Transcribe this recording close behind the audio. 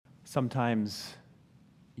Sometimes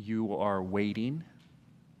you are waiting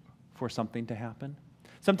for something to happen.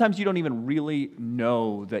 Sometimes you don't even really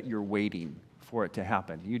know that you're waiting for it to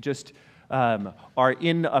happen. You just are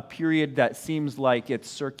in a period that seems like it's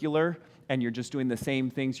circular, and you're just doing the same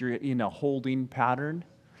things. You're in a holding pattern,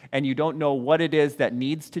 and you don't know what it is that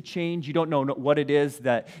needs to change. You don't know what it is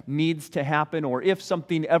that needs to happen, or if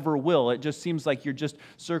something ever will. It just seems like you're just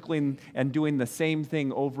circling and doing the same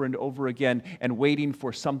thing over and over again and waiting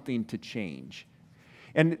for something to change.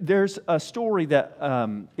 And there's a story that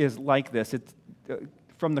is like this. It's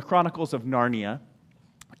from the Chronicles of Narnia,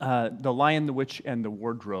 The Lion, the Witch, and the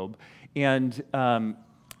Wardrobe. And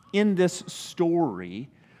in this story,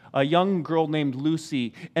 a young girl named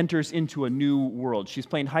Lucy enters into a new world. She's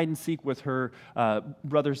playing hide and seek with her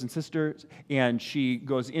brothers and sisters, and she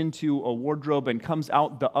goes into a wardrobe and comes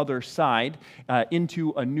out the other side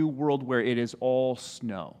into a new world where it is all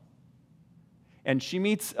snow. And she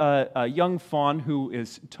meets a young fawn who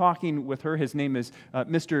is talking with her. His name is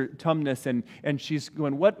Mr. Tumnus, and she's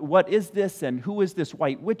going, what is this, and who is this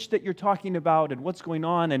white witch that you're talking about, and what's going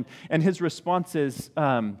on? And his response is,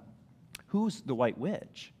 who's the white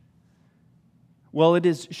witch? Well, it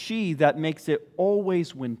is she that makes it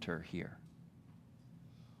always winter here.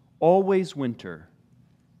 Always winter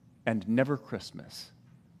and never Christmas.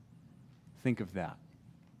 Think of that.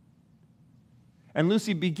 And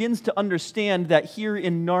Lucy begins to understand that here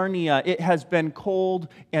in Narnia, it has been cold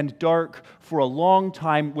and dark for a long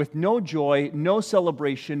time with no joy, no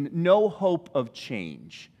celebration, no hope of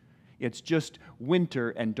change. It's just winter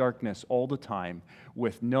and darkness all the time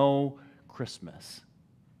with no Christmas.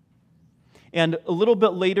 And a little bit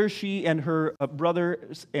later, she and her brother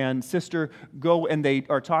and sister go and they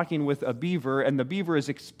are talking with a beaver, and the beaver is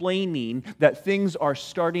explaining that things are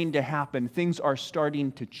starting to happen, things are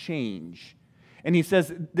starting to change. And he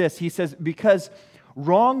says this, he says, because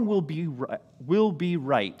wrong will be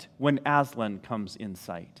right when Aslan comes in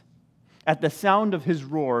sight. At the sound of his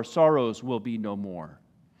roar, sorrows will be no more.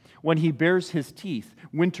 When he bares his teeth,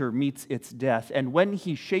 winter meets its death, and when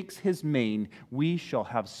he shakes his mane, we shall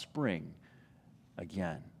have spring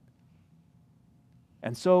again.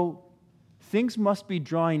 And so things must be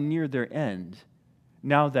drawing near their end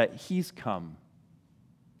now that he's come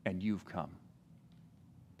and you've come.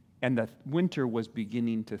 And the winter was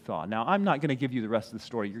beginning to thaw. Now, I'm not going to give you the rest of the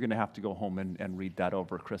story. You're going to have to go home and read that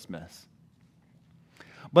over Christmas.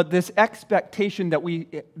 But this expectation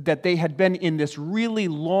that they had been in this really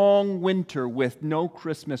long winter with no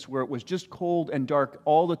Christmas, where it was just cold and dark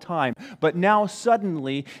all the time. But now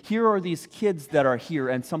suddenly, here are these kids that are here,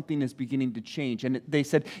 and something is beginning to change. And they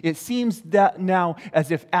said, it seems that now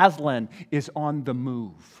as if Aslan is on the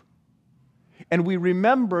move. And we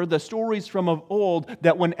remember the stories from of old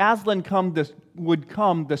that when Aslan would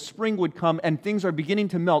come, the spring would come, and things are beginning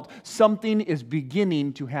to melt. Something is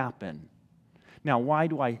beginning to happen. Now, why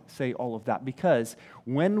do I say all of that? Because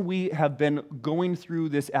when we have been going through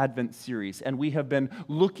this Advent series, and we have been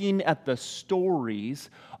looking at the stories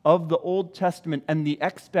of the Old Testament and the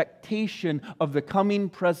expectation of the coming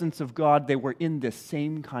presence of God, they were in this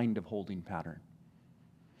same kind of holding pattern,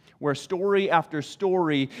 where story after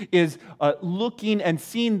story is looking and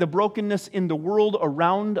seeing the brokenness in the world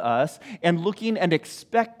around us and looking and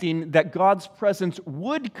expecting that God's presence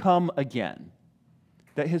would come again,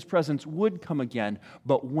 that His presence would come again,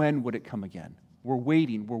 but when would it come again? We're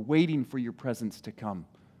waiting for your presence to come,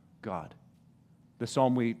 God. The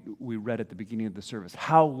psalm we read at the beginning of the service,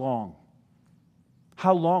 how long?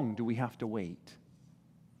 How long do we have to wait?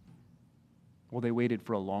 Well, they waited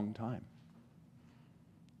for a long time.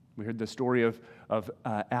 We heard the story of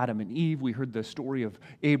Adam and Eve. We heard the story of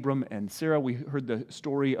Abram and Sarah. We heard the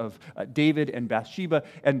story of David and Bathsheba,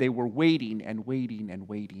 and they were waiting and waiting and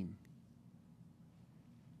waiting.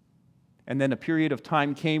 And then a period of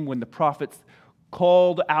time came when the prophets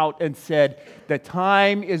called out and said, the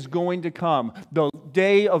time is going to come. The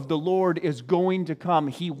day of the Lord is going to come.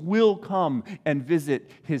 He will come and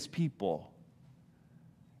visit His people.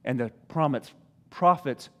 And the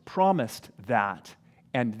prophets promised that.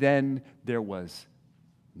 And then there was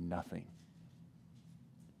nothing.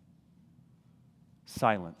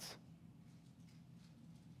 Silence.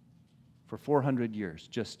 For 400 years,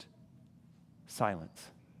 just silence.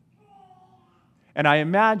 And I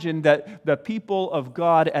imagine that the people of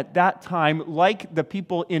God at that time, like the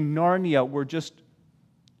people in Narnia, were just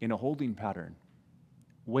in a holding pattern,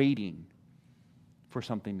 waiting for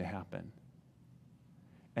something to happen.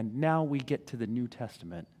 And now we get to the New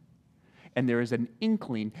Testament, and there is an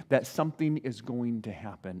inkling that something is going to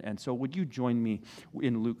happen. And so would you join me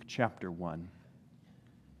in Luke chapter 1?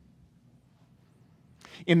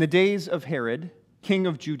 In the days of Herod, king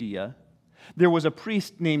of Judea, there was a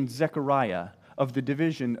priest named Zechariah of the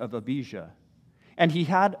division of Abijah. And he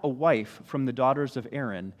had a wife from the daughters of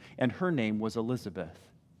Aaron, and her name was Elizabeth.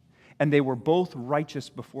 And they were both righteous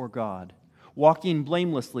before God, walking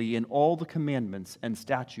blamelessly in all the commandments and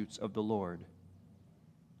statutes of the Lord.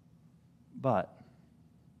 But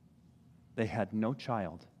they had no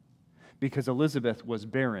child, because Elizabeth was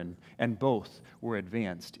barren, and both were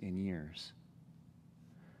advanced in years.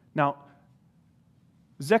 Now,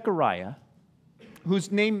 Zechariah,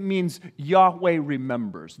 whose name means Yahweh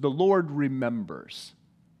remembers, the Lord remembers,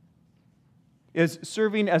 is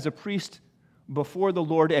serving as a priest before the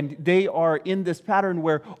Lord, and they are in this pattern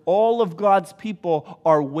where all of God's people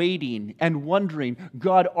are waiting and wondering,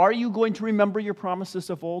 God, are you going to remember your promises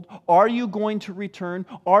of old? Are you going to return?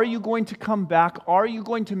 Are you going to come back? Are you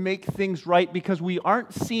going to make things right? Because we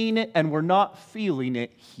aren't seeing it and we're not feeling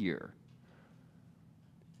it here.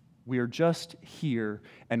 We are just here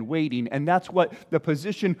and waiting. And that's what the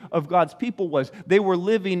position of God's people was. They were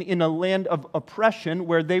living in a land of oppression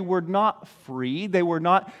where they were not free. They were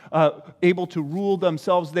not able to rule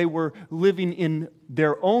themselves. They were living in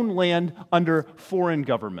their own land under foreign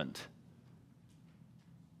government.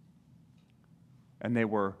 And they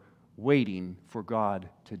were waiting for God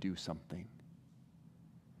to do something.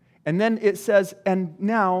 And then it says, and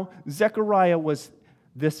now Zechariah was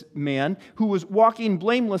this man who was walking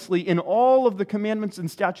blamelessly in all of the commandments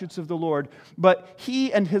and statutes of the Lord, but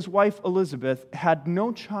he and his wife Elizabeth had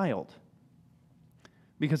no child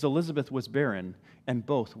because Elizabeth was barren and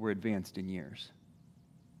both were advanced in years.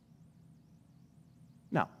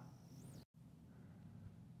 Now,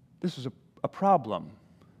 this was a problem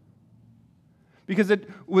because it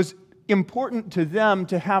was important to them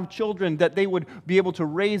to have children that they would be able to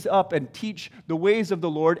raise up and teach the ways of the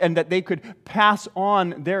Lord and that they could pass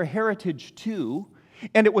on their heritage to.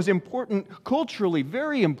 And it was important, culturally,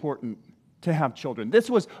 very important to have children. This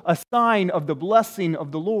was a sign of the blessing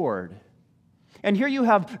of the Lord. And here you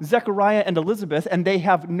have Zechariah and Elizabeth, and they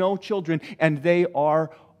have no children, and they are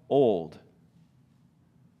old.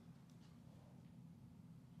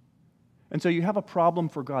 And so you have a problem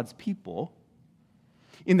for God's people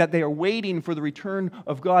in that they are waiting for the return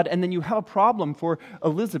of God, and then you have a problem for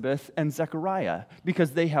Elizabeth and Zechariah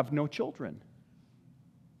because they have no children.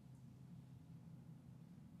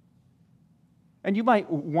 And you might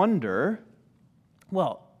wonder,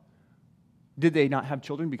 well, did they not have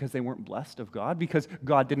children because they weren't blessed of God? Because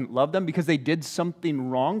God didn't love them? Because they did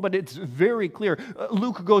something wrong? But it's very clear.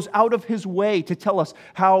 Luke goes out of his way to tell us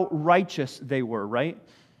how righteous they were, right?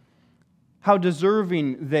 How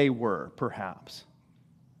deserving they were, perhaps.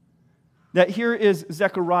 That here is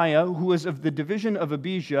Zechariah, who was of the division of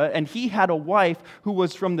Abijah, and he had a wife who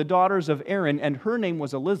was from the daughters of Aaron, and her name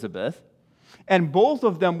was Elizabeth, and both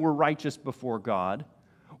of them were righteous before God,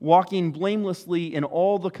 walking blamelessly in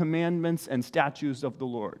all the commandments and statutes of the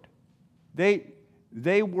Lord.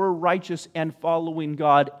 They were righteous and following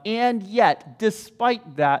God, and yet,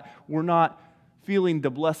 despite that, were not feeling the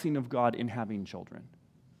blessing of God in having children.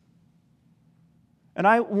 And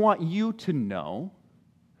I want you to know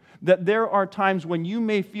that there are times when you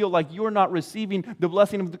may feel like you're not receiving the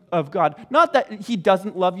blessing of God. Not that He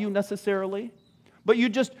doesn't love you necessarily, but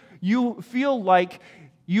you feel like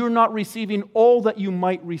you're not receiving all that you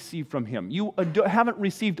might receive from Him. You haven't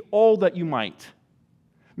received all that you might.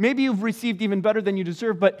 Maybe you've received even better than you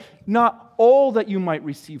deserve, but not all that you might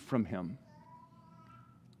receive from Him.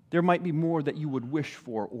 There might be more that you would wish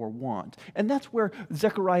for or want. And that's where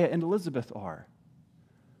Zechariah and Elizabeth are.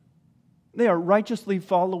 They are righteously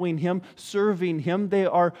following Him, serving Him. They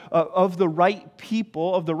are of the right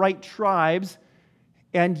people, of the right tribes,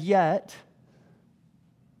 and yet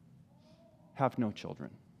have no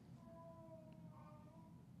children.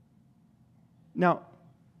 Now,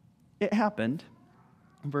 it happened,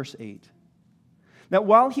 verse 8, that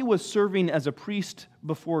while he was serving as a priest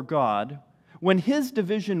before God, when his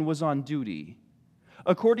division was on duty,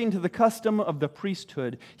 according to the custom of the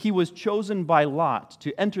priesthood, he was chosen by lot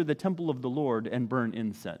to enter the temple of the Lord and burn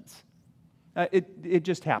incense. It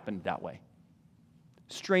just happened that way.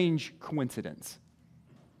 Strange coincidence.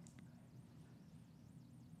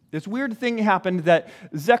 This weird thing happened that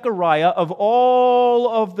Zechariah, of all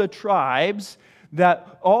of the tribes,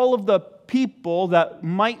 that all of the people that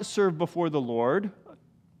might serve before the Lord,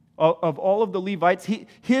 of all of the Levites,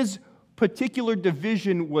 his particular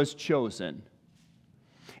division was chosen.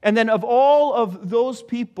 And then of all of those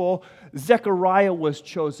people, Zechariah was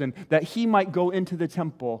chosen that he might go into the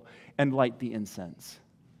temple and light the incense.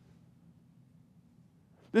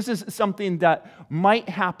 This is something that might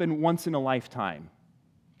happen once in a lifetime.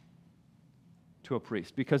 to a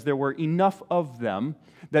priest because there were enough of them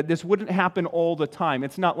that this wouldn't happen all the time.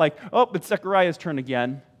 It's not like, oh, it's Zechariah's turn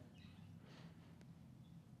again.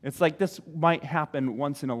 It's like this might happen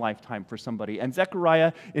once in a lifetime for somebody. And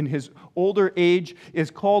Zechariah, in his older age, is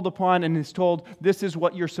called upon and is told, this is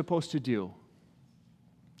what you're supposed to do.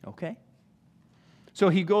 Okay? So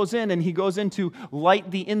he goes in and he goes in to light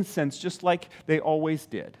the incense just like they always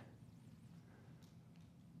did.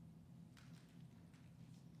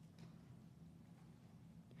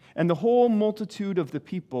 And the whole multitude of the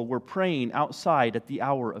people were praying outside at the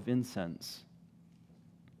hour of incense.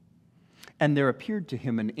 And there appeared to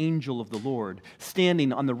him an angel of the Lord,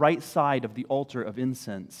 standing on the right side of the altar of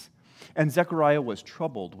incense. And Zechariah was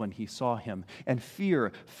troubled when he saw him, and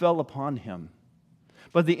fear fell upon him.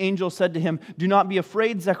 But the angel said to him, "Do not be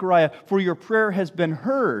afraid, Zechariah, for your prayer has been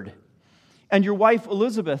heard. And your wife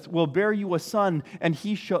Elizabeth will bear you a son, and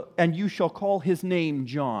you shall call his name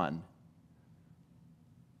John."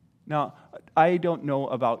 Now, I don't know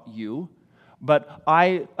about you, but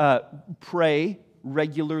I pray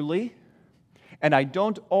regularly, and I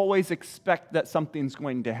don't always expect that something's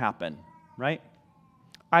going to happen, right?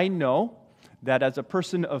 I know that as a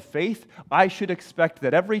person of faith, I should expect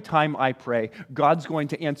that every time I pray, God's going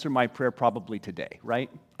to answer my prayer probably today, right?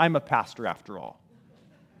 I'm a pastor after all.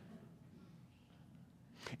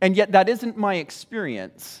 And yet that isn't my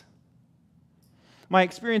experience. My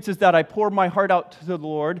experience is that I pour my heart out to the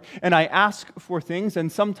Lord, and I ask for things,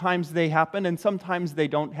 and sometimes they happen, and sometimes they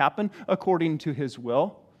don't happen according to His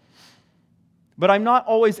will. But I'm not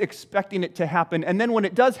always expecting it to happen. And then when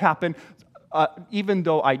it does happen, even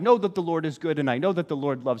though I know that the Lord is good and I know that the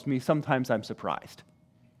Lord loves me, sometimes I'm surprised.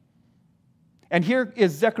 And here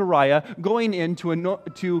is Zechariah going in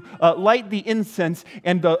to light the incense,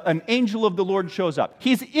 and an angel of the Lord shows up.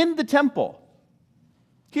 He's in the temple.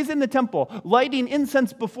 He's in the temple, lighting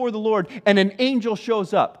incense before the Lord, and an angel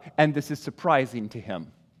shows up. And this is surprising to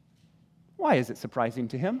him. Why is it surprising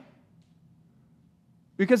to him?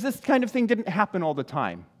 Because this kind of thing didn't happen all the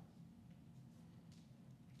time.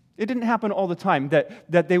 It didn't happen all the time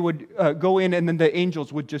that they would go in and then the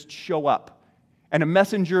angels would just show up. And a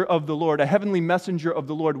messenger of the Lord, a heavenly messenger of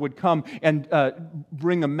the Lord would come and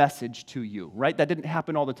bring a message to you, right? That didn't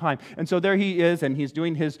happen all the time. And so there he is, and he's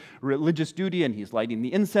doing his religious duty, and he's lighting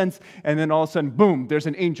the incense, and then all of a sudden, boom, there's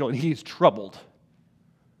an angel, and he's troubled.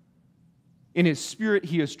 In his spirit,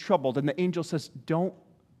 he is troubled, and the angel says, Don't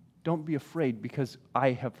be afraid, because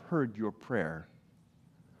I have heard your prayer.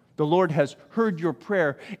 The Lord has heard your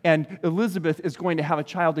prayer, and Elizabeth is going to have a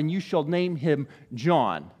child, and you shall name him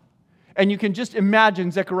John. And you can just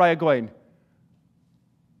imagine Zechariah going,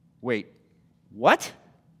 wait, what?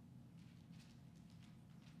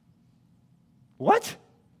 What?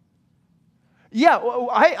 Yeah,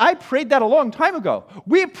 I prayed that a long time ago.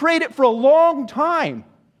 We prayed it for a long time.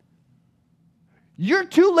 You're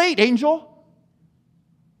too late, angel.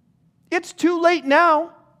 It's too late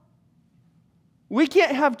now. We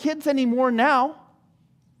can't have kids anymore now.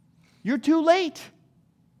 You're too late.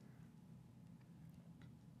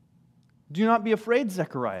 Do not be afraid,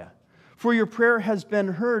 Zechariah, for your prayer has been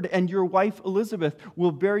heard, and your wife Elizabeth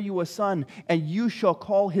will bear you a son, and you shall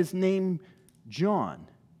call his name John.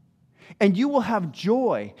 And you will have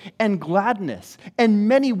joy and gladness, and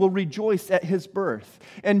many will rejoice at his birth.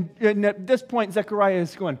 And at this point, Zechariah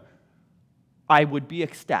is going, I would be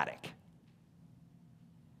ecstatic.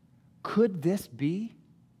 Could this be?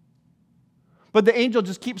 But the angel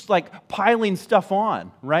just keeps piling stuff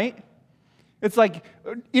on, right? It's like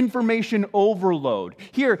information overload.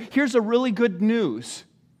 Here's a really good news.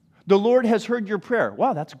 The Lord has heard your prayer.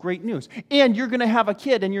 Wow, that's great news. And you're going to have a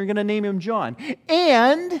kid, and you're going to name him John.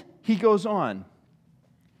 And he goes on.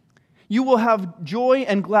 You will have joy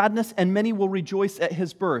and gladness, and many will rejoice at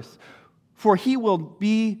his birth. For he will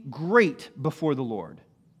be great before the Lord.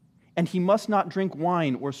 And he must not drink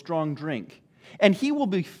wine or strong drink. And he will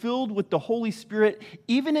be filled with the Holy Spirit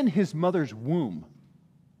even in his mother's womb.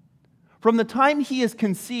 From the time he is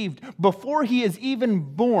conceived, before he is even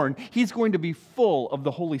born, he's going to be full of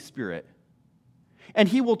the Holy Spirit. And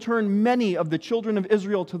he will turn many of the children of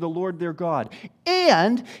Israel to the Lord their God.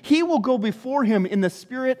 And he will go before him in the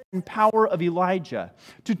spirit and power of Elijah,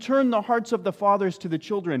 to turn the hearts of the fathers to the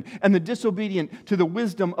children, and the disobedient to the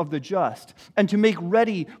wisdom of the just, and to make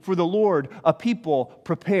ready for the Lord a people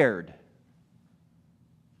prepared.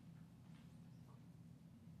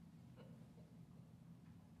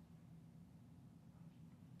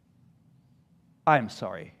 I'm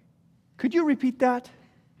sorry. Could you repeat that?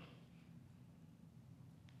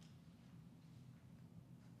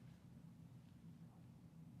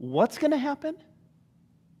 What's going to happen?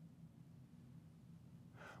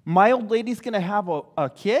 My old lady's going to have a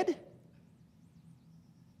kid?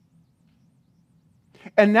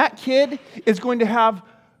 And that kid is going to have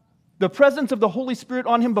the presence of the Holy Spirit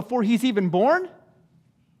on him before he's even born?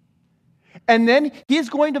 And then he's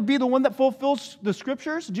going to be the one that fulfills the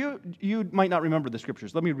Scriptures? You might not remember the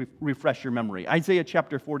Scriptures. Let me refresh your memory. Isaiah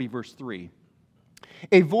chapter 40, verse 3.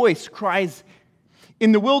 A voice cries,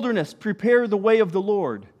 "In the wilderness, prepare the way of the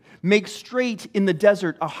Lord. Make straight in the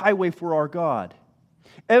desert a highway for our God.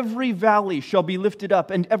 Every valley shall be lifted up,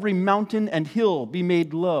 and every mountain and hill be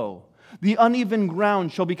made low. The uneven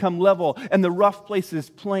ground shall become level, and the rough places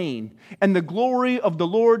plain. And the glory of the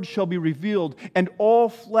Lord shall be revealed, and all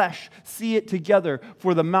flesh see it together,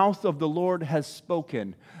 for the mouth of the Lord has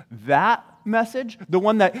spoken." That message, the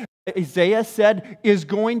one that Isaiah said is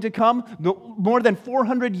going to come, more than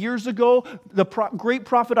 400 years ago, the great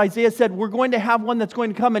prophet Isaiah said, we're going to have one that's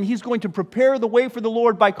going to come, and he's going to prepare the way for the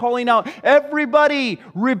Lord by calling out, "Everybody,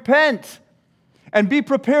 repent! And be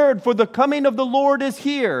prepared, for the coming of the Lord is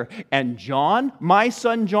here." And John, my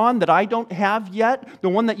son John, that I don't have yet, the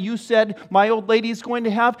one that you said my old lady is going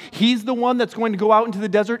to have, he's the one that's going to go out into the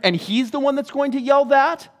desert, and he's the one that's going to yell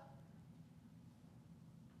that?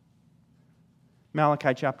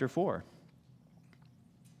 Malachi chapter 4,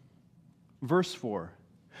 verse 4.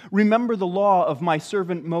 "Remember the law of my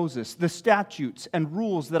servant Moses, the statutes and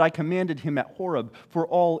rules that I commanded him at Horeb for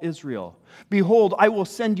all Israel. Behold, I will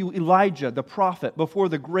send you Elijah the prophet before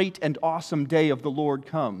the great and awesome day of the Lord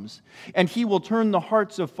comes. And he will turn the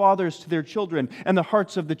hearts of fathers to their children, and the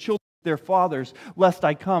hearts of the children to their fathers, lest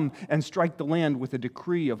I come and strike the land with a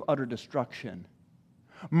decree of utter destruction."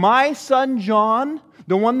 My son John,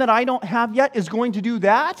 the one that I don't have yet, is going to do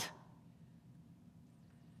that?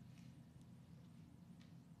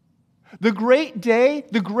 The great day,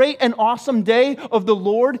 the great and awesome day of the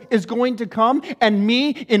Lord is going to come, and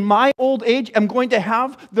me, in my old age, am going to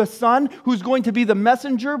have the Son who's going to be the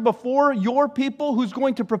messenger before your people, who's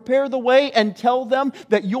going to prepare the way and tell them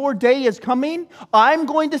that your day is coming? I'm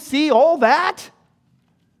going to see all that?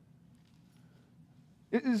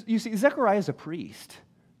 You see, Zechariah is a priest.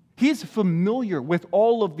 He's familiar with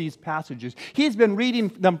all of these passages. He's been reading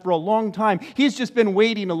them for a long time. He's just been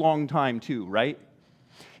waiting a long time too, right?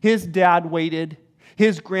 His dad waited.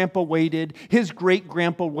 His grandpa waited. His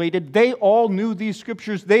great-grandpa waited. They all knew these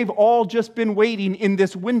scriptures. They've all just been waiting in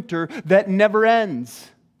this winter that never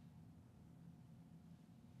ends.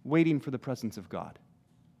 Waiting for the presence of God.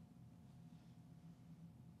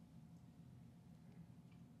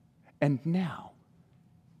 And now,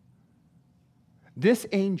 this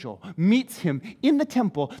angel meets him in the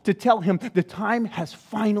temple to tell him the time has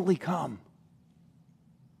finally come.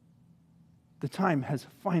 The time has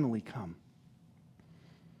finally come.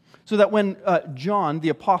 So that when John, the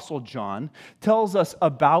Apostle John, tells us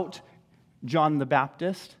about John the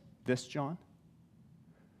Baptist, this John,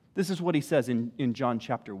 this is what he says in John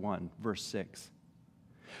chapter 1, verse 6.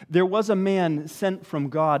 "There was a man sent from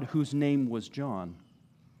God whose name was John.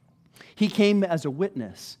 He came as a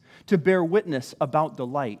witness, to bear witness about the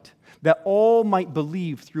light, that all might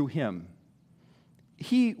believe through him.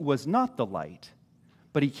 He was not the light,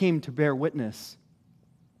 but he came to bear witness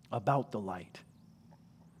about the light.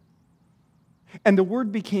 And the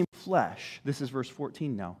Word became flesh," this is verse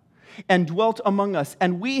 14 now, "and dwelt among us,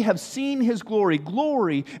 and we have seen his glory,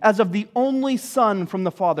 glory as of the only Son from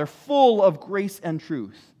the Father, full of grace and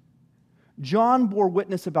truth. John bore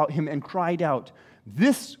witness about him and cried out,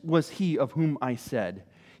 'This was he of whom I said,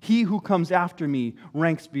 he who comes after me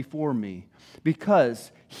ranks before me,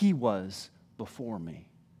 because he was before me.'"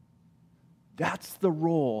 That's the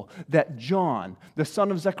role that John, the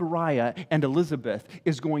son of Zechariah and Elizabeth,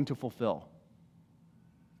 is going to fulfill.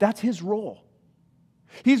 That's his role.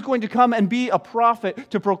 He's going to come and be a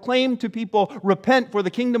prophet to proclaim to people, "Repent, for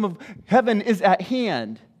the kingdom of heaven is at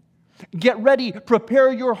hand. Get ready,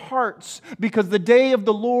 prepare your hearts, because the day of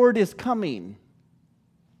the Lord is coming."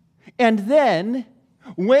 And then,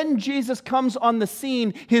 when Jesus comes on the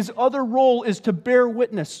scene, his other role is to bear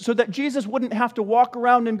witness, so that Jesus wouldn't have to walk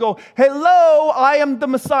around and go, "Hello, I am the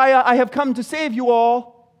Messiah, I have come to save you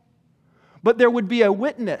all." But there would be a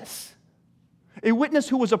witness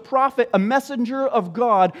who was a prophet, a messenger of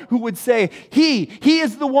God, who would say, He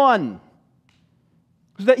is the one.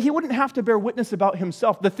 So that he wouldn't have to bear witness about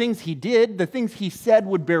himself. The things he did, the things he said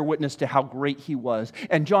would bear witness to how great he was.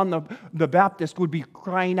 And John the Baptist would be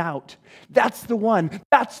crying out, "That's the one.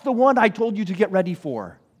 That's the one I told you to get ready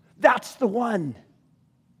for. That's the one.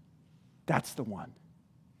 That's the one."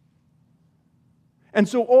 And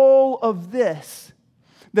so all of this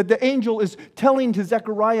that the angel is telling to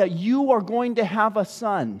Zechariah, "You are going to have a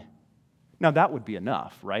son." Now that would be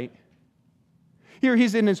enough, right? Here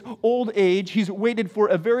he's in his old age. He's waited for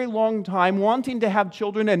a very long time, wanting to have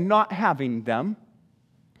children and not having them.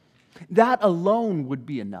 That alone would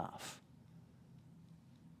be enough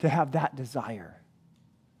to have that desire.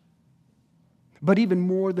 But even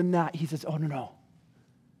more than that, he says, oh, no.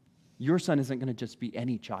 Your son isn't going to just be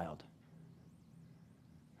any child.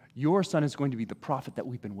 Your son is going to be the prophet that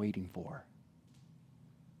we've been waiting for.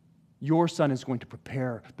 Your son is going to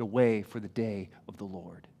prepare the way for the day of the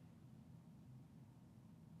Lord.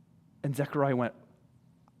 And Zechariah went,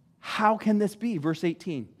 how can this be? Verse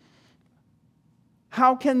 18.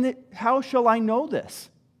 How shall I know this?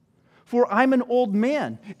 For I'm an old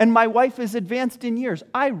man, and my wife is advanced in years.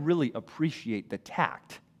 I really appreciate the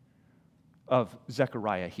tact of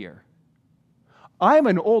Zechariah here. I'm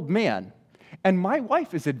an old man, and my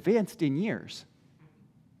wife is advanced in years.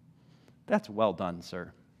 That's well done,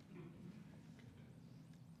 sir.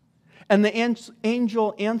 And the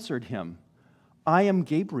angel answered him, I am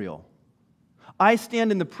Gabriel. I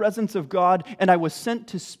stand in the presence of God, and I was sent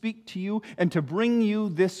to speak to you and to bring you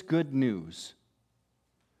this good news.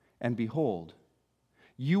 And behold,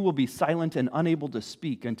 you will be silent and unable to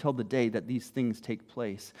speak until the day that these things take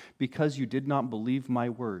place, because you did not believe my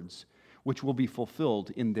words, which will be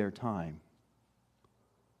fulfilled in their time.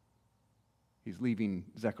 He's leaving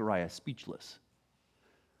Zechariah speechless.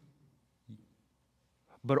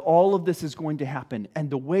 But all of this is going to happen, and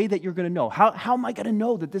the way that you're going to know, how am I going to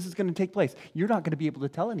know that this is going to take place? You're not going to be able to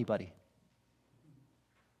tell anybody.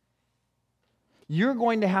 You're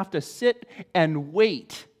going to have to sit and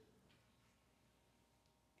wait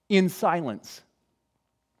in silence.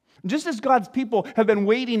 Just as God's people have been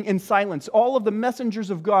waiting in silence, all of the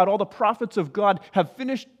messengers of God, all the prophets of God have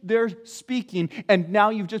finished their speaking, and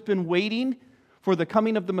now you've just been waiting for the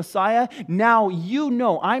coming of the Messiah. Now you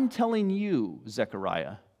know, I'm telling you,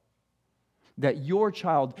 Zechariah, that your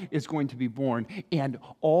child is going to be born, and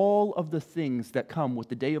all of the things that come with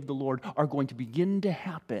the day of the Lord are going to begin to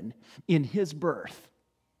happen in his birth.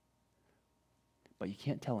 But you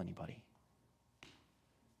can't tell anybody.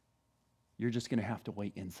 You're just going to have to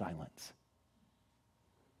wait in silence.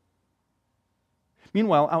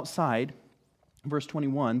 Meanwhile, outside, verse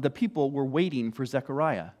 21, the people were waiting for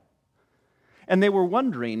Zechariah. And they were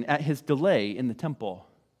wondering at his delay in the temple.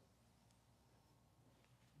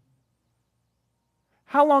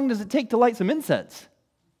 How long does it take to light some incense?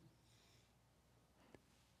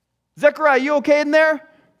 Zechariah, you okay in there?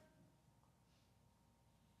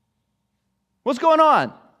 What's going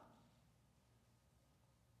on?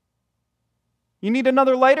 You need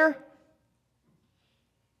another lighter?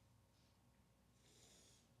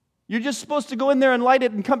 You're just supposed to go in there and light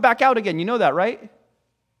it and come back out again. You know that, right?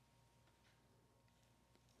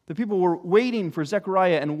 The people were waiting for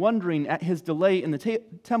Zechariah and wondering at his delay in the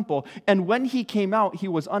temple. And when he came out, he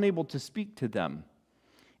was unable to speak to them.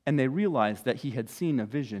 And they realized that he had seen a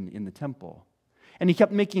vision in the temple. And he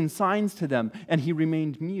kept making signs to them, and he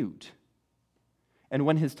remained mute. And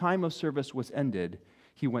when his time of service was ended,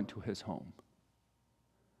 he went to his home.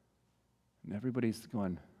 And everybody's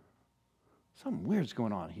going, something weird's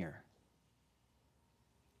going on here.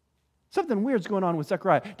 Something weird's going on with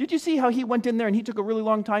Zechariah. Did you see how he went in there and he took a really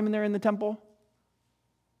long time in there in the temple?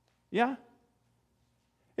 Yeah?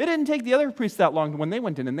 It didn't take the other priests that long when they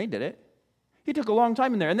went in and they did it. He took a long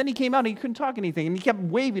time in there. And then he came out and he couldn't talk anything. And he kept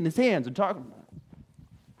waving his hands and talking.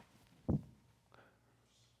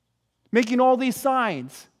 Making all these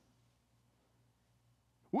signs.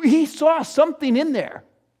 He saw something in there.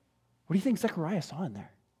 What do you think Zechariah saw in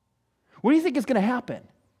there? What do you think is going to happen?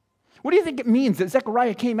 What do you think it means that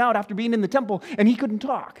Zechariah came out after being in the temple and he couldn't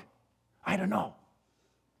talk? I don't know.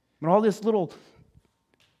 But all this little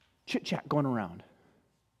chit-chat going around.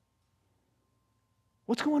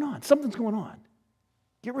 What's going on? Something's going on.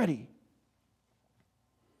 Get ready.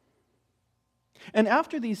 And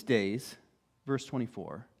after these days, verse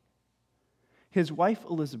 24, his wife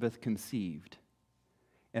Elizabeth conceived,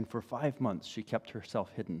 and for 5 months she kept herself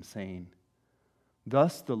hidden, saying,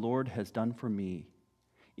 Thus the Lord has done for me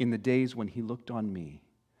in the days when he looked on me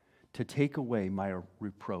to take away my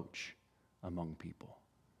reproach among people.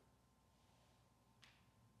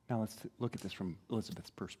 Now let's look at this from Elizabeth's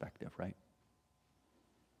perspective, right?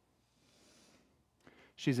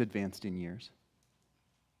 She's advanced in years,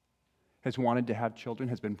 has wanted to have children,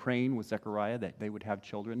 has been praying with Zechariah that they would have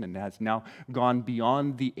children, and has now gone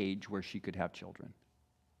beyond the age where she could have children.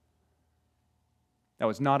 That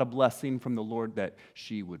was not a blessing from the Lord that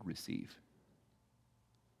she would receive.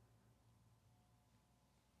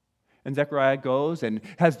 And Zechariah goes and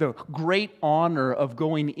has the great honor of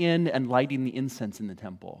going in and lighting the incense in the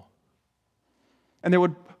temple. And there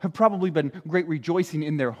would have probably been great rejoicing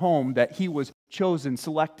in their home that he was chosen,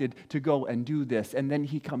 selected to go and do this. And then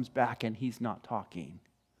he comes back and he's not talking.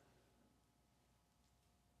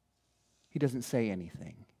 He doesn't say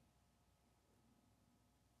anything.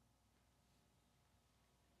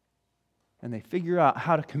 And they figure out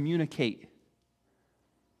how to communicate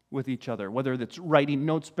with each other, whether that's writing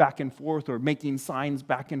notes back and forth or making signs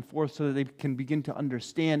back and forth so that they can begin to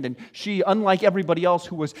understand. And she, unlike everybody else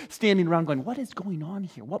who was standing around going, what is going on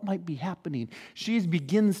here? What might be happening? She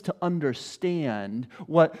begins to understand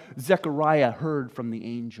what Zechariah heard from the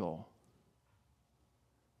angel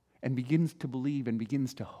and begins to believe and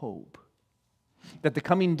begins to hope that the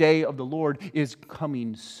coming day of the Lord is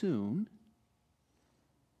coming soon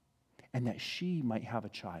and that she might have a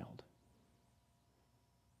child.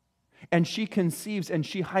 And she conceives and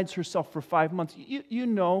she hides herself for 5 months. You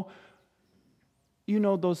know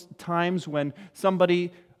those times when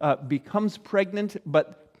somebody becomes pregnant,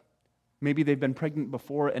 but maybe they've been pregnant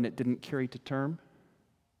before and it didn't carry to term?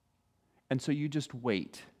 And so you just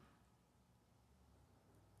wait.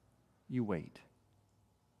 You wait.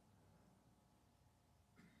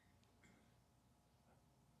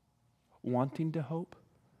 Wanting to hope?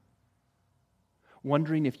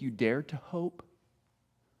 Wondering if you dare to hope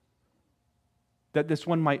that this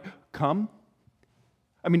one might come?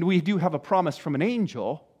 I mean, we do have a promise from an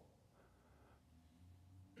angel,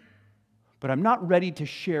 but I'm not ready to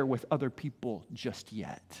share with other people just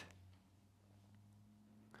yet.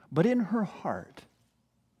 But in her heart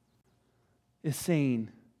is saying,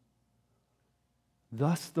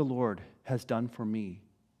 thus the Lord has done for me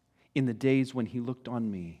in the days when he looked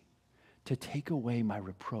on me to take away my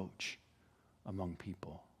reproach among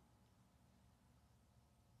people.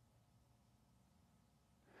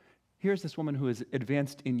 Here's this woman who is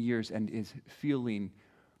advanced in years and is feeling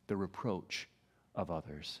the reproach of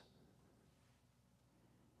others.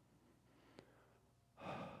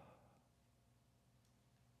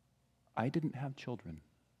 I didn't have children.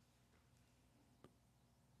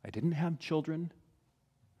 I didn't have children.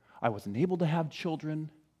 I wasn't able to have children.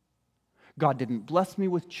 God didn't bless me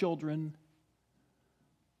with children.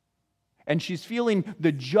 And she's feeling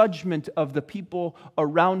the judgment of the people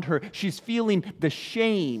around her. She's feeling the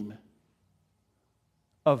shame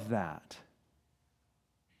of that.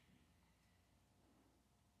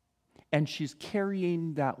 And she's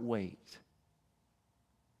carrying that weight.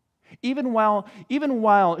 Even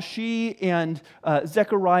while she and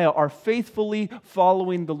Zechariah are faithfully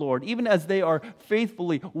following the Lord, even as they are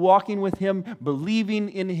faithfully walking with him, believing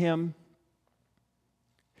in him,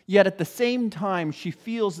 yet at the same time she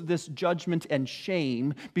feels this judgment and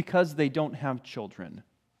shame because they don't have children.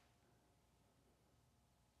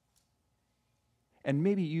 And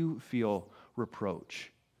maybe you feel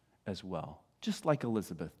reproach as well, just like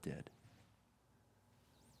Elizabeth did.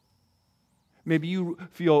 Maybe you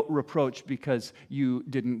feel reproach because you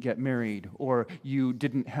didn't get married, or you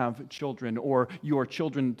didn't have children, or your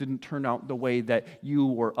children didn't turn out the way that you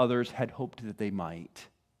or others had hoped that they might.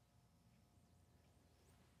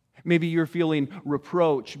 Maybe you're feeling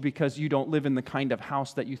reproach because you don't live in the kind of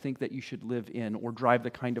house that you think that you should live in, or drive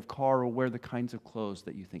the kind of car, or wear the kinds of clothes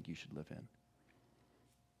that you think you should live in.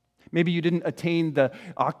 Maybe you didn't attain the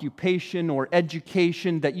occupation or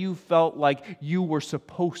education that you felt like you were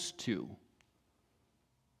supposed to.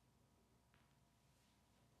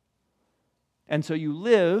 And so you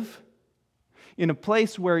live in a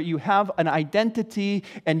place where you have an identity,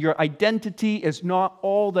 and your identity is not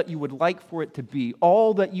all that you would like for it to be,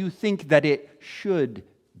 all that you think that it should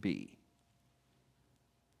be.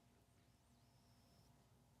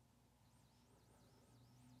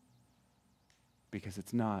 Because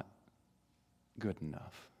it's not good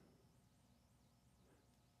enough.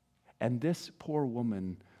 And this poor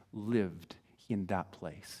woman lived in that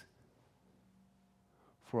place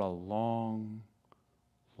for a long,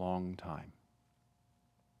 long time.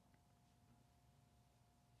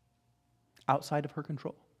 Outside of her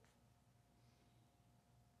control.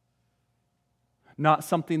 Not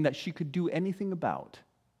something that she could do anything about.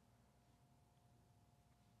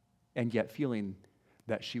 And yet feeling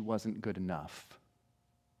that she wasn't good enough.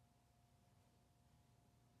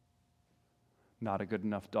 Not a good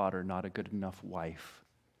enough daughter, not a good enough wife,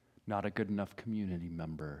 not a good enough community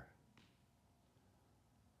member.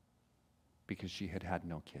 Because she had had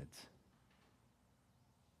no kids.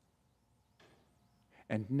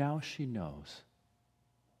 And now she knows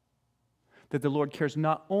that the Lord cares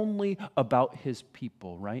not only about his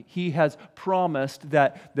people, right? He has promised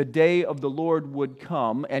that the day of the Lord would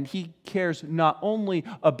come, and he cares not only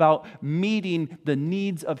about meeting the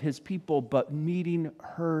needs of his people, but meeting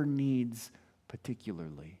her needs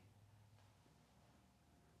particularly.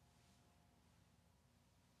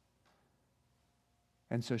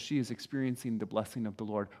 And so she is experiencing the blessing of the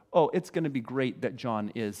Lord. Oh, it's going to be great that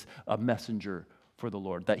John is a messenger for the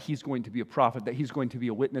Lord, that he's going to be a prophet, that he's going to be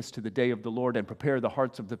a witness to the day of the Lord and prepare the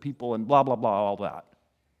hearts of the people and blah, blah, blah, all that.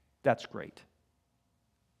 That's great.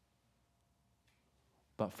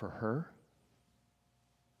 But for her,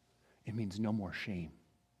 it means no more shame.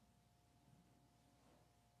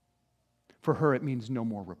 For her, it means no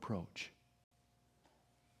more reproach.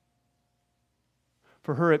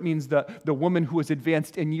 For her, it means that the woman who was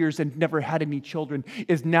advanced in years and never had any children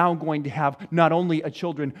is now going to have not only a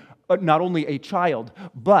child,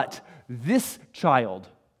 but this child,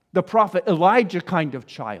 the prophet Elijah kind of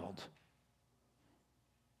child.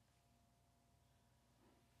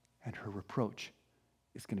 And her reproach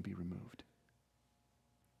is going to be removed.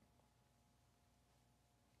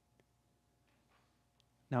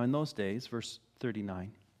 Now, in those days, verse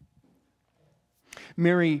 39,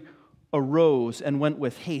 Mary arose and went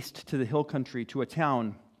with haste to the hill country, to a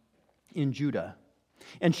town in Judah.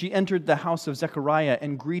 And she entered the house of Zechariah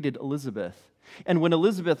and greeted Elizabeth. And when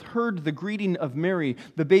Elizabeth heard the greeting of Mary,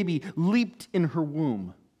 the baby leaped in her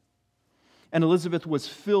womb. And Elizabeth was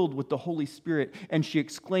filled with the Holy Spirit, and she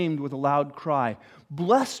exclaimed with a loud cry,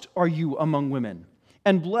 "Blessed are you among women,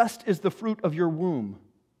 and blessed is the fruit of your womb.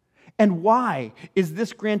 And why is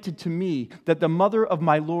this granted to me, that the mother of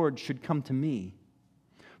my Lord should come to me?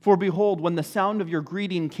 For behold, when the sound of your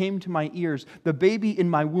greeting came to my ears, the baby in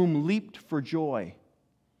my womb leaped for joy.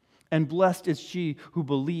 And blessed is she who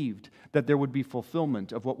believed that there would be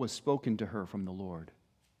fulfillment of what was spoken to her from the Lord."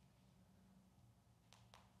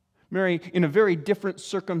 Mary, in a very different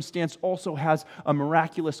circumstance, also has a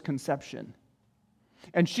miraculous conception.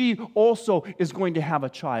 And she also is going to have a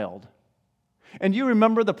child. And you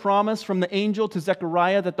remember the promise from the angel to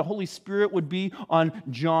Zechariah that the Holy Spirit would be on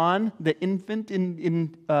John, the infant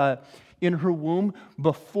in her womb,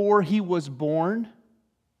 before he was born?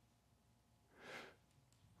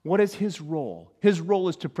 What is his role? His role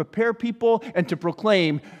is to prepare people and to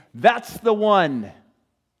proclaim, "That's the one.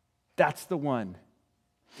 That's the one."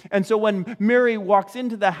 And so when Mary walks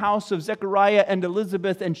into the house of Zechariah and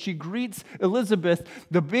Elizabeth and she greets Elizabeth,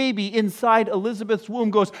 the baby inside Elizabeth's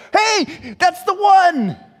womb goes, "Hey, that's the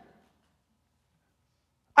one!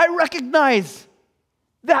 I recognize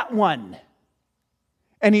that one."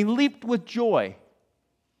 And he leaped with joy.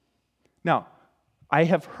 Now, I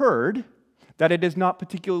have heard that it is not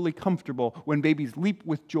particularly comfortable when babies leap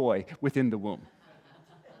with joy within the womb.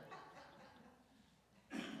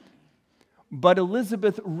 But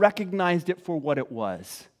Elizabeth recognized it for what it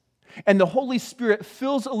was. And the Holy Spirit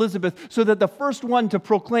fills Elizabeth so that the first one to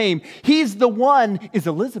proclaim, "He's the one," is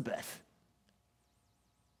Elizabeth.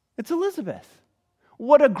 It's Elizabeth.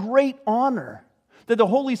 What a great honor that the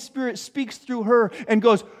Holy Spirit speaks through her and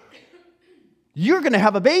goes, "You're going to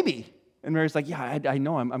have a baby." And Mary's like, "Yeah, I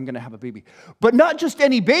know I'm going to have a baby. But not just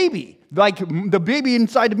any baby. Like the baby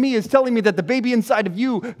inside of me is telling me that the baby inside of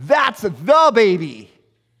you, that's the baby.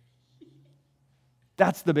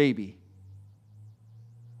 That's the baby.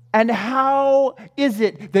 And how is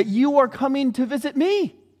it that you are coming to visit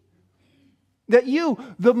me? That you,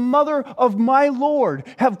 the mother of my Lord,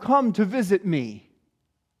 have come to visit me?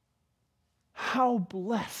 How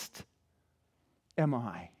blessed am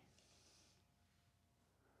I?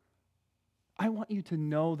 I want you to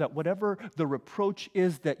know that whatever the reproach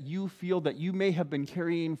is that you feel that you may have been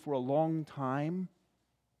carrying for a long time,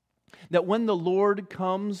 that when the Lord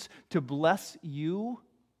comes to bless you,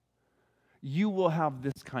 you will have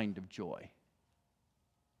this kind of joy.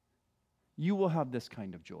 You will have this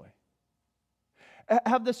kind of joy.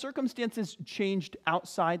 Have the circumstances changed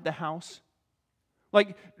outside the house?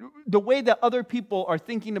 Like the way that other people are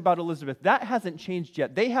thinking about Elizabeth, that hasn't changed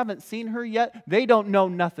yet. They haven't seen her yet. They don't know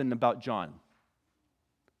nothing about John.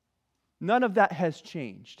 None of that has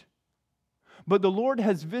changed. But the Lord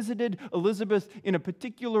has visited Elizabeth in a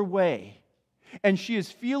particular way, and she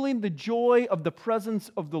is feeling the joy of the presence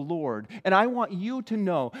of the Lord. And I want you to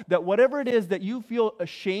know that whatever it is that you feel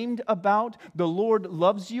ashamed about, the Lord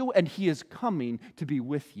loves you, and He is coming to be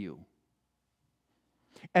with you.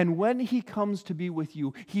 And when He comes to be with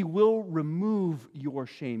you, He will remove your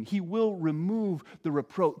shame. He will remove the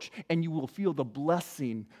reproach, and you will feel the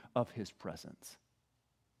blessing of His presence.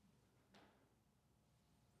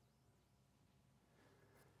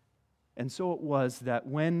 And so it was that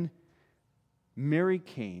when Mary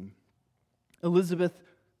came, Elizabeth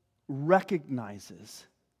recognizes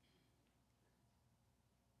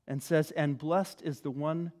and says, "And blessed is the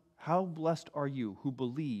one," how blessed are you who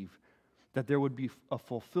believe that there would be a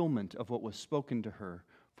fulfillment of what was spoken to her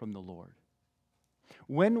from the Lord.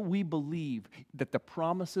 When we believe that the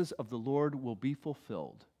promises of the Lord will be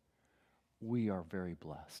fulfilled, We are very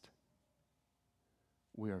blessed.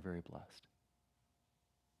 We are very blessed.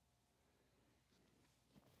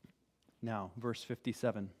 Now, verse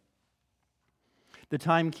 57. The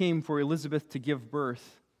time came for Elizabeth to give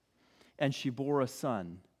birth, and she bore a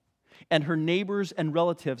son. And her neighbors and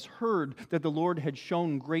relatives heard that the Lord had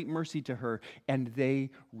shown great mercy to her, and they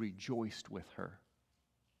rejoiced with her.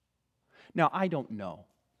 Now, I don't know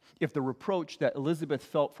if the reproach that Elizabeth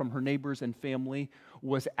felt from her neighbors and family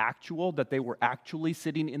was actual, that they were actually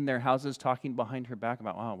sitting in their houses talking behind her back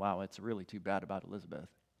about, oh, wow, it's really too bad about Elizabeth.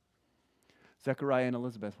 Zechariah and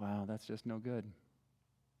Elizabeth, wow, that's just no good.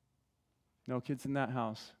 No kids in that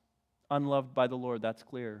house. Unloved by the Lord, that's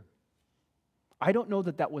clear. I don't know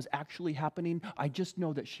that that was actually happening. I just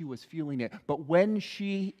know that she was feeling it. But when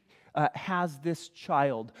she has this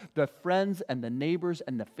child, the friends and the neighbors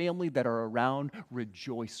and the family that are around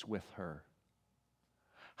rejoice with her.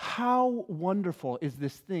 How wonderful is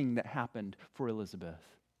this thing that happened for Elizabeth?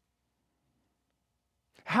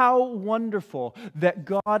 How wonderful that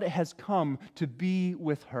God has come to be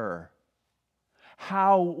with her.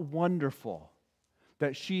 How wonderful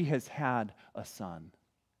that she has had a son.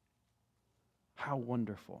 How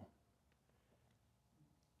wonderful.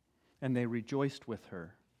 And they rejoiced with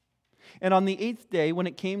her. And on the 8th day, when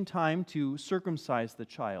it came time to circumcise the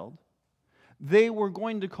child, they were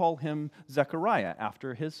going to call him Zechariah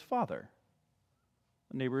after his father.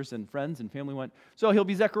 The neighbors and friends and family went, so he'll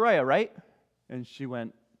be Zechariah, right? And she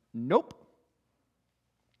went, nope.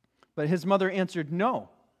 But his mother answered, no,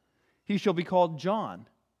 he shall be called John.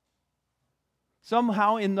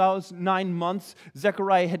 Somehow in those 9 months,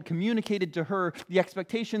 Zechariah had communicated to her the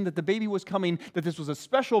expectation that the baby was coming, that this was a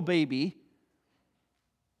special baby,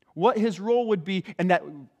 what his role would be, and that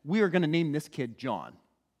we are going to name this kid John.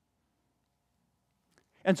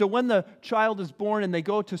 And so when the child is born and they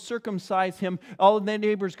go to circumcise him, all of the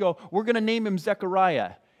neighbors go, we're going to name him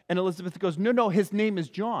Zechariah. And Elizabeth goes, no, his name is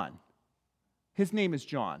John. His name is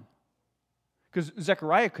John. Because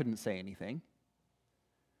Zechariah couldn't say anything.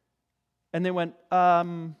 And they went,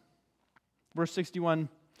 verse 61,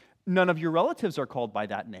 none of your relatives are called by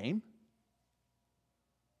that name.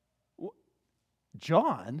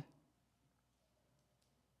 John?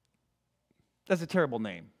 That's a terrible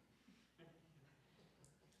name.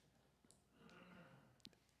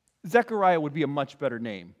 Zechariah would be a much better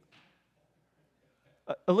name.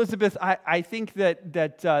 Elizabeth, I think that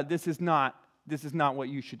this is not what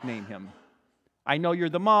you should name him. I know you're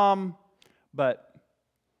the mom, but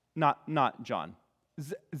not John.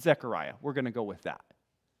 Zechariah. We're going to go with that.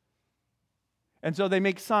 And so they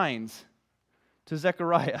make signs to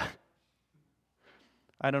Zechariah.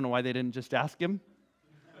 I don't know why they didn't just ask him.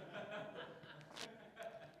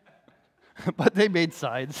 But they made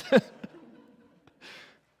signs.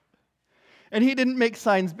 And he didn't make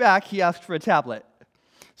signs back. He asked for a tablet.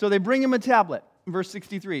 So they bring him a tablet, verse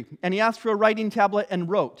 63. And he asked for a writing tablet and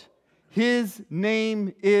wrote, his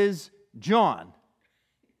name is John.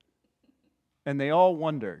 And they all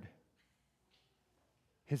wondered,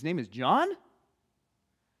 his name is John?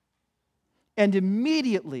 And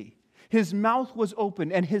immediately his mouth was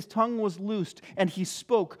opened and his tongue was loosed, and he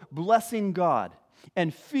spoke, blessing God.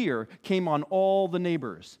 And fear came on all the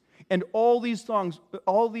neighbors. And all these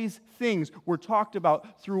things were talked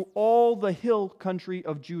about through all the hill country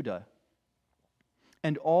of Judah.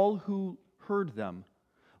 And all who heard them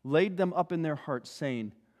laid them up in their hearts,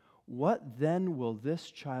 saying, what then will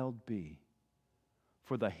this child be?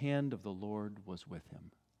 For the hand of the Lord was with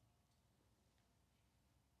him.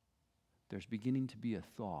 There's beginning to be a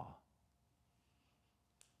thaw.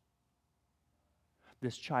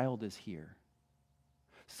 This child is here.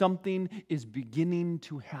 Something is beginning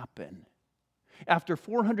to happen. After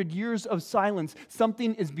 400 years of silence,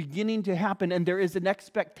 something is beginning to happen, and there is an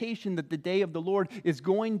expectation that the day of the Lord is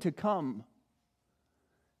going to come.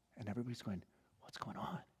 And everybody's going, what's going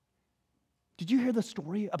on? Did you hear the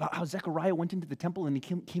story about how Zechariah went into the temple and he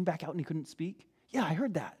came back out and he couldn't speak? Yeah, I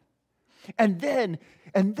heard that. And then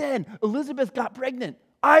Elizabeth got pregnant.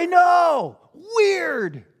 I know!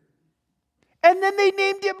 Weird! And then they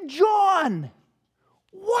named him John.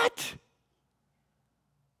 What?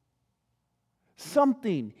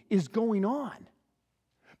 Something is going on.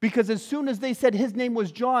 Because as soon as they said his name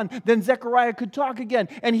was John, then Zechariah could talk again.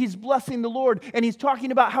 And he's blessing the Lord. And he's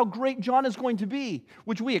talking about how great John is going to be,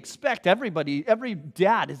 which we expect everybody, every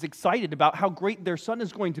dad is excited about how great their son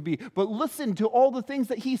is going to be. But listen to all the things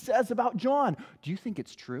that he says about John. Do you think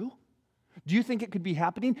it's true? Do you think it could be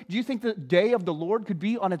happening? Do you think the day of the Lord could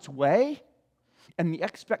be on its way? And the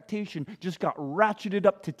expectation just got ratcheted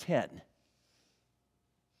up to 10.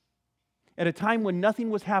 At a time when nothing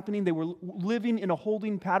was happening, they were living in a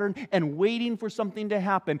holding pattern and waiting for something to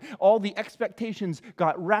happen. All the expectations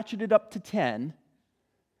got ratcheted up to 10.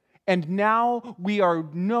 And now we are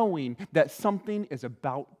knowing that something is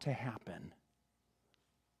about to happen.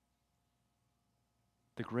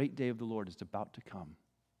 The great day of the Lord is about to come.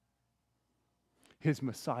 His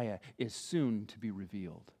Messiah is soon to be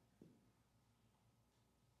revealed.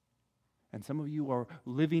 And some of you are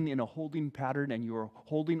living in a holding pattern, and you're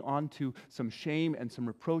holding on to some shame and some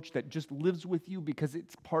reproach that just lives with you because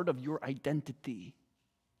it's part of your identity.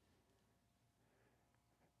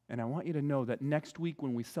 And I want you to know that next week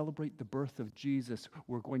when we celebrate the birth of Jesus,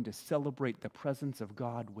 we're going to celebrate the presence of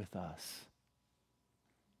God with us.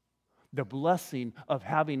 The blessing of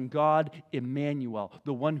having God, Emmanuel,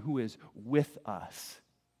 the one who is with us,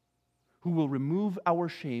 who will remove our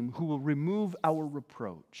shame, who will remove our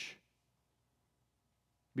reproach,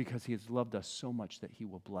 because he has loved us so much that he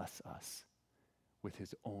will bless us with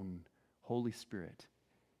his own Holy Spirit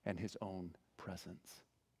and his own presence.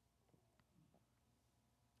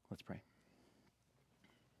 Let's pray.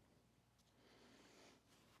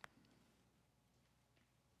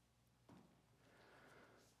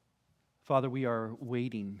 Father, we are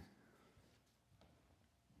waiting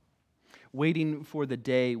for the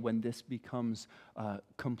day when this becomes a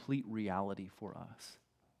complete reality for us.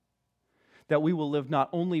 That we will live not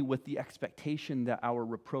only with the expectation that our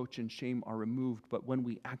reproach and shame are removed, but when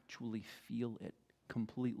we actually feel it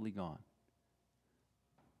completely gone.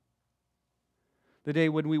 The day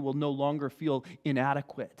when we will no longer feel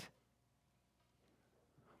inadequate,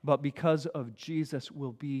 but because of Jesus we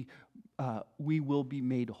will be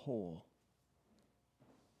made whole.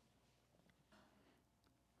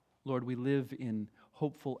 Lord, we live in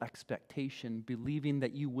hopeful expectation, believing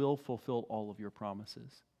that you will fulfill all of your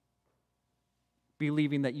promises.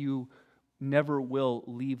 Believing that you never will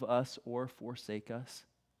leave us or forsake us,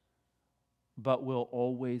 but will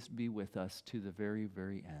always be with us to the very,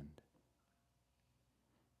 very end.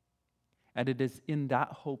 And it is in that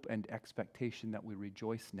hope and expectation that we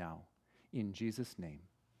rejoice now. In Jesus' name,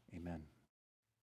 amen.